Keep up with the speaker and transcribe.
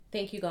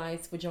Thank you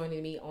guys for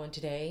joining me on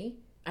today.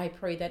 I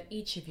pray that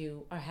each of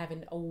you are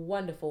having a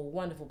wonderful,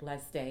 wonderful,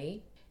 blessed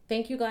day.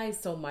 Thank you guys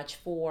so much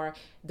for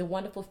the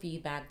wonderful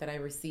feedback that I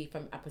received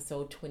from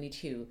episode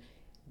 22,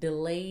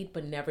 Delayed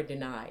but Never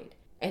Denied.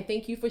 And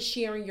thank you for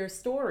sharing your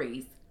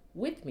stories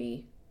with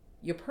me,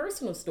 your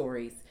personal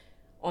stories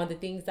on the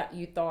things that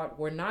you thought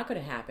were not going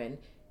to happen,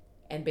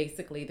 and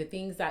basically the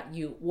things that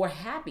you were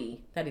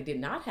happy that it did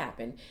not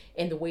happen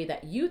in the way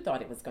that you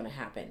thought it was going to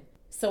happen.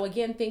 So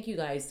again, thank you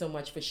guys so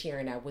much for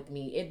sharing that with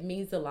me. It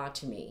means a lot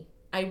to me.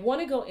 I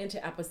want to go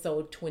into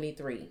episode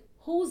 23.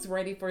 Who's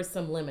ready for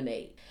some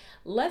lemonade?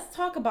 Let's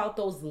talk about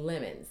those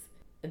lemons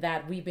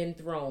that we've been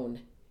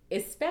thrown,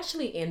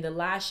 especially in the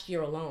last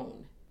year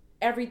alone.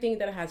 Everything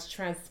that has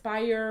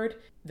transpired,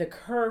 the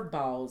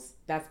curveballs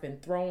that's been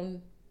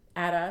thrown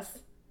at us,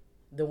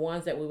 the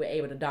ones that we were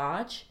able to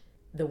dodge,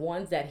 the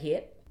ones that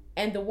hit,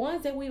 and the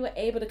ones that we were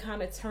able to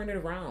kind of turn it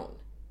around.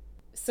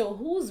 So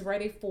who's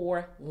ready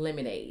for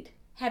lemonade?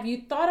 Have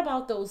you thought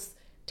about those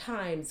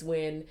times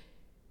when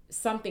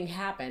something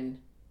happened?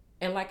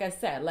 And like I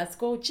said, let's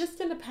go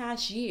just in the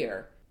past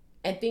year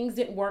and things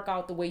didn't work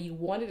out the way you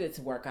wanted it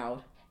to work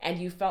out. And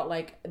you felt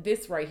like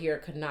this right here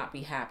could not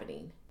be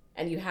happening.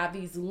 And you have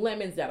these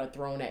lemons that are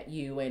thrown at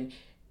you. And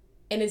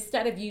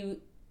instead of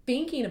you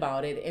thinking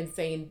about it and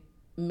saying,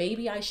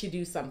 maybe I should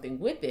do something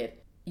with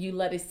it, you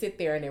let it sit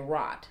there and it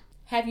rot.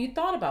 Have you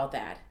thought about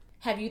that?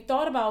 Have you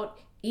thought about,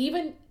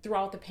 even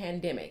throughout the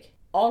pandemic,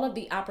 all of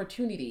the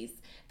opportunities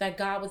that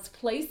God was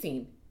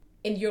placing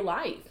in your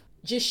life,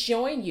 just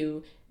showing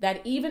you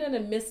that even in the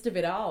midst of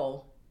it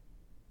all,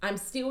 I'm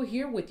still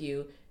here with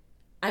you.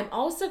 I'm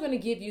also going to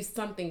give you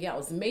something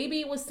else.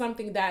 Maybe it was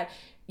something that,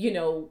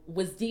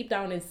 was deep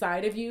down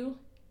inside of you.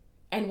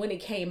 And when it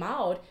came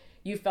out,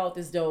 you felt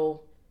as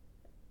though,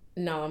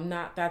 no, I'm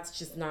not,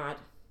 that's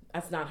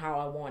not how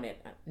I want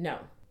it. No.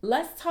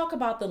 Let's talk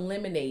about the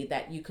lemonade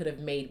that you could have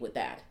made with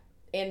that.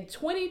 In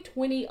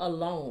 2020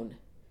 alone,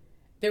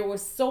 there were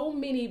so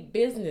many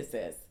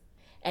businesses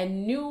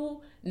and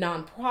new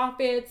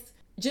nonprofits,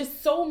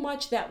 just so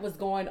much that was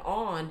going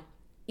on,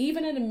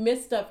 even in the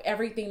midst of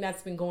everything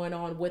that's been going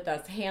on with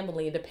us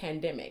handling the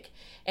pandemic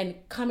and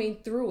coming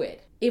through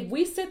it. If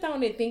we sit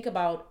down and think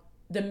about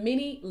the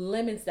many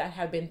lemons that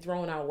have been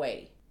thrown our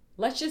way,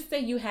 let's just say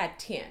you had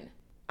 10.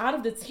 Out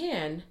of the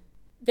 10,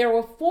 there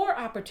were 4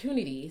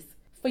 opportunities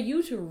for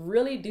you to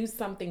really do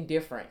something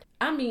different.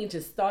 I mean,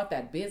 to start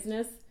that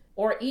business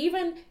or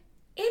even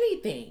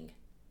anything.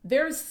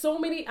 There's so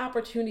many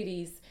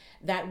opportunities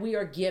that we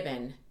are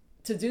given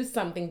to do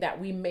something that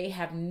we may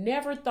have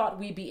never thought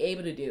we'd be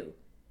able to do.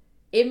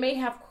 It may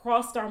have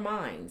crossed our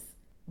minds,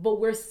 but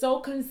we're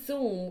so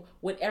consumed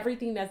with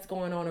everything that's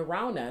going on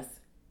around us,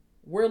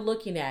 we're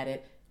looking at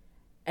it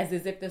as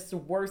if it's the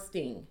worst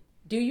thing.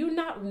 Do you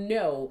not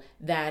know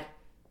that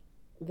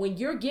when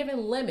you're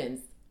given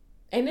lemons,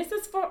 and this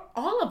is for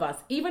all of us,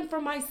 even for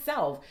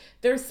myself,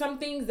 there's some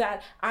things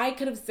that I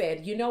could have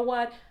said, you know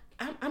what,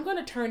 I'm going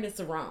to turn this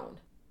around.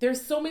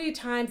 There's so many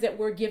times that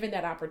we're given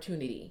that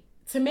opportunity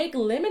to make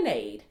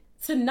lemonade,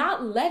 to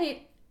not let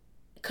it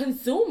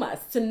consume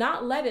us, to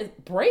not let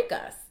it break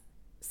us.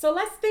 So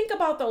let's think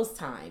about those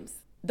times,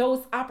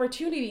 those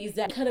opportunities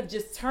that could have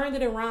just turned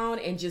it around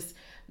and just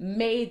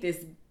made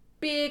this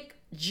big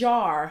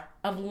jar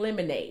of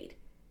lemonade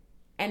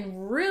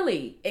and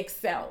really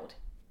excelled.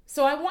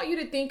 So I want you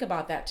to think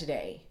about that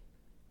today.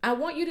 I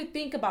want you to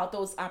think about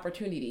those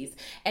opportunities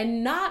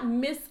and not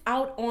miss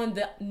out on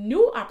the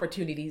new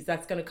opportunities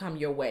that's going to come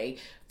your way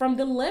from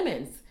the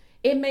lemons.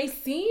 It may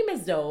seem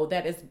as though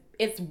that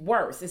it's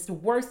worse. It's the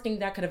worst thing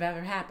that could have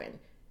ever happened.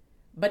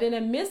 But in the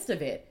midst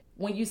of it,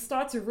 when you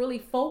start to really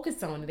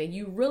focus on it and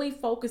you really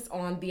focus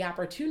on the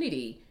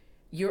opportunity,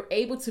 you're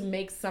able to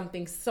make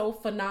something so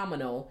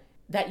phenomenal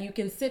that you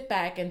can sit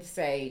back and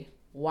say,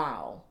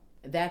 wow,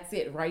 that's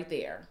it right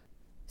there.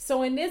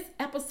 So in this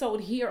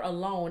episode here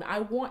alone,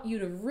 I want you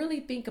to really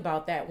think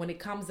about that when it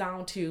comes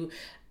down to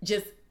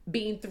just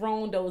being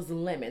thrown those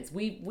lemons.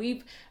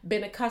 We've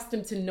been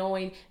accustomed to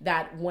knowing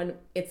that when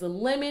it's a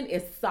lemon,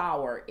 it's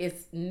sour,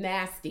 it's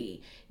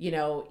nasty.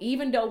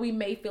 Even though we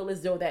may feel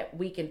as though that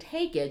we can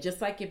take it,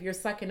 just like if you're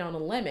sucking on a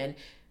lemon,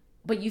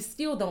 but you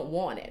still don't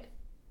want it.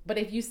 But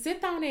if you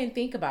sit down and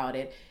think about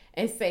it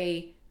and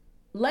say,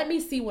 let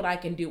me see what I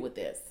can do with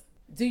this.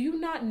 Do you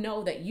not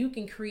know that you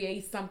can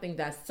create something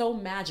that's so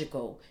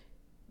magical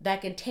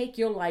that can take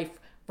your life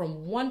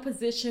from one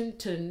position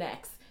to the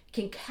next,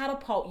 can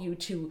catapult you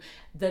to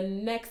the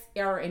next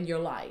era in your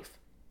life,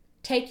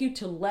 take you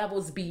to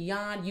levels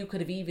beyond you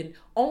could have even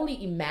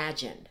only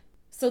imagined?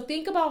 So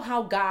think about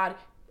how God,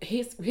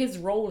 his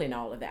role in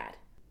all of that.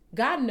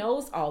 God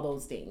knows all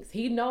those things.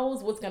 He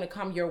knows what's going to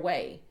come your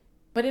way.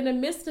 But in the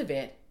midst of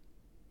it,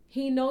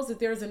 he knows that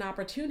there's an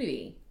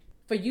opportunity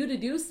for you to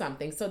do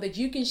something so that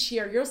you can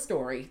share your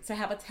story, to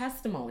have a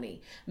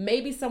testimony.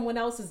 Maybe someone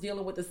else is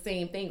dealing with the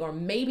same thing, or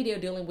maybe they're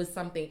dealing with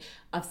something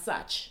of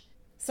such.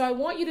 So I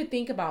want you to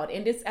think about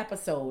in this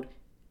episode,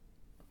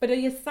 for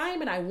the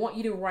assignment, I want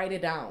you to write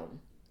it down.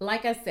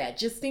 Like I said,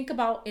 just think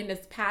about in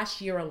this past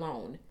year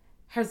alone.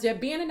 Has there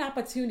been an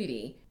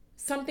opportunity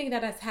something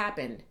that has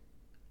happened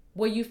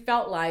where you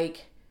felt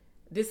like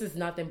this is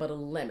nothing but a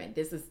lemon.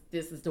 This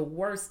is the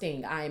worst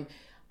thing. I'm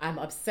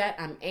upset,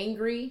 I'm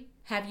angry.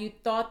 Have you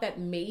thought that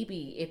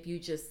maybe if you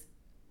just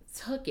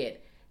took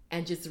it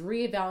and just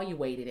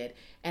reevaluated it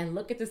and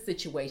look at the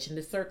situation,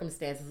 the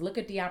circumstances, look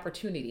at the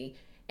opportunity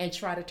and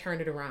try to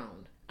turn it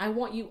around? I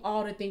want you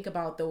all to think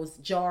about those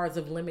jars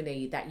of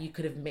lemonade that you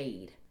could have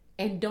made,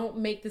 and don't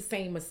make the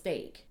same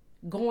mistake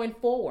going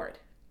forward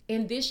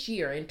in this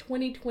year, in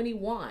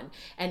 2021,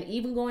 and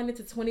even going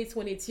into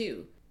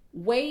 2022.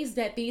 Ways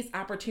that these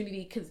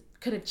opportunities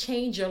could have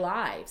changed your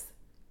lives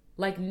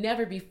like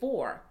never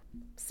before.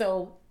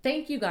 So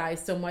thank you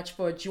guys so much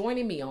for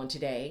joining me on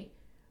today.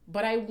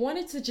 But I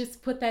wanted to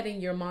just put that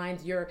in your mind.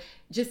 You're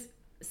just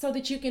so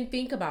that you can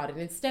think about it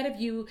instead of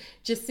you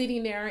just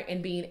sitting there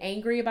and being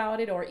angry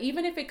about it, or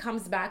even if it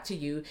comes back to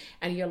you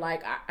and you're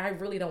like, I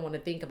really don't want to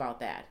think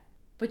about that.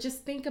 But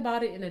just think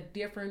about it in a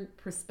different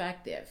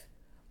perspective.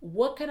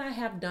 What could I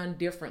have done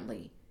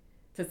differently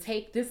to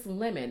take this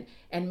lemon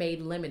and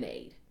made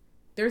lemonade?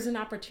 There's an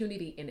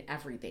opportunity in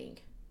everything.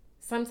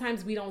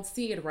 Sometimes we don't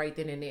see it right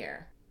then and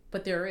there,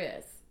 but there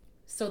is.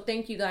 So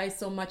thank you guys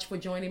so much for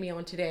joining me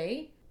on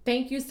today.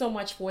 Thank you so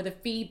much for the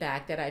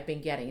feedback that I've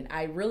been getting.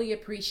 I really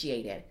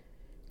appreciate it.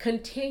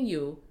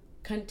 Continue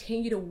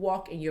to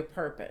walk in your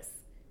purpose.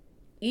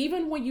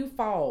 Even when you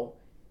fall,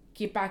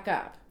 get back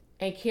up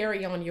and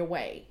carry on your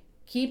way.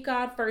 Keep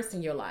God first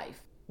in your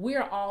life. We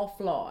are all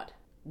flawed.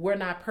 We're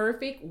not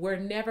perfect. We're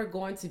never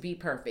going to be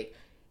perfect.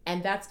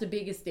 And that's the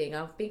biggest thing.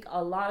 I think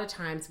a lot of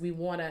times we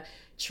want to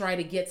try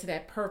to get to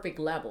that perfect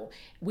level.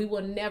 We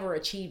will never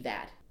achieve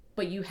that.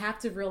 But you have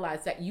to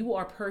realize that you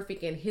are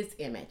perfect in His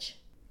image.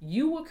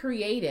 You were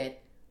created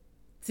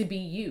to be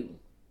you.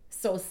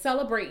 So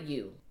celebrate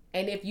you.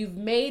 And if you've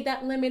made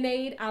that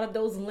lemonade out of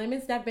those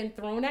lemons that have been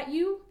thrown at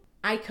you,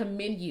 I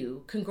commend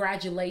you.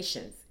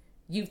 Congratulations.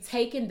 You've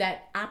taken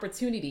that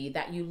opportunity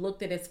that you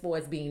looked at as far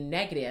as being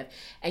negative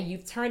and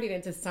you've turned it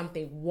into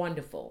something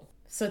wonderful.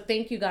 So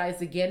thank you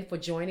guys again for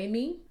joining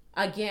me.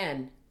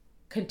 Again,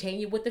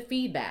 continue with the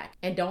feedback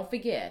and don't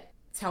forget,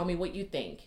 tell me what you think.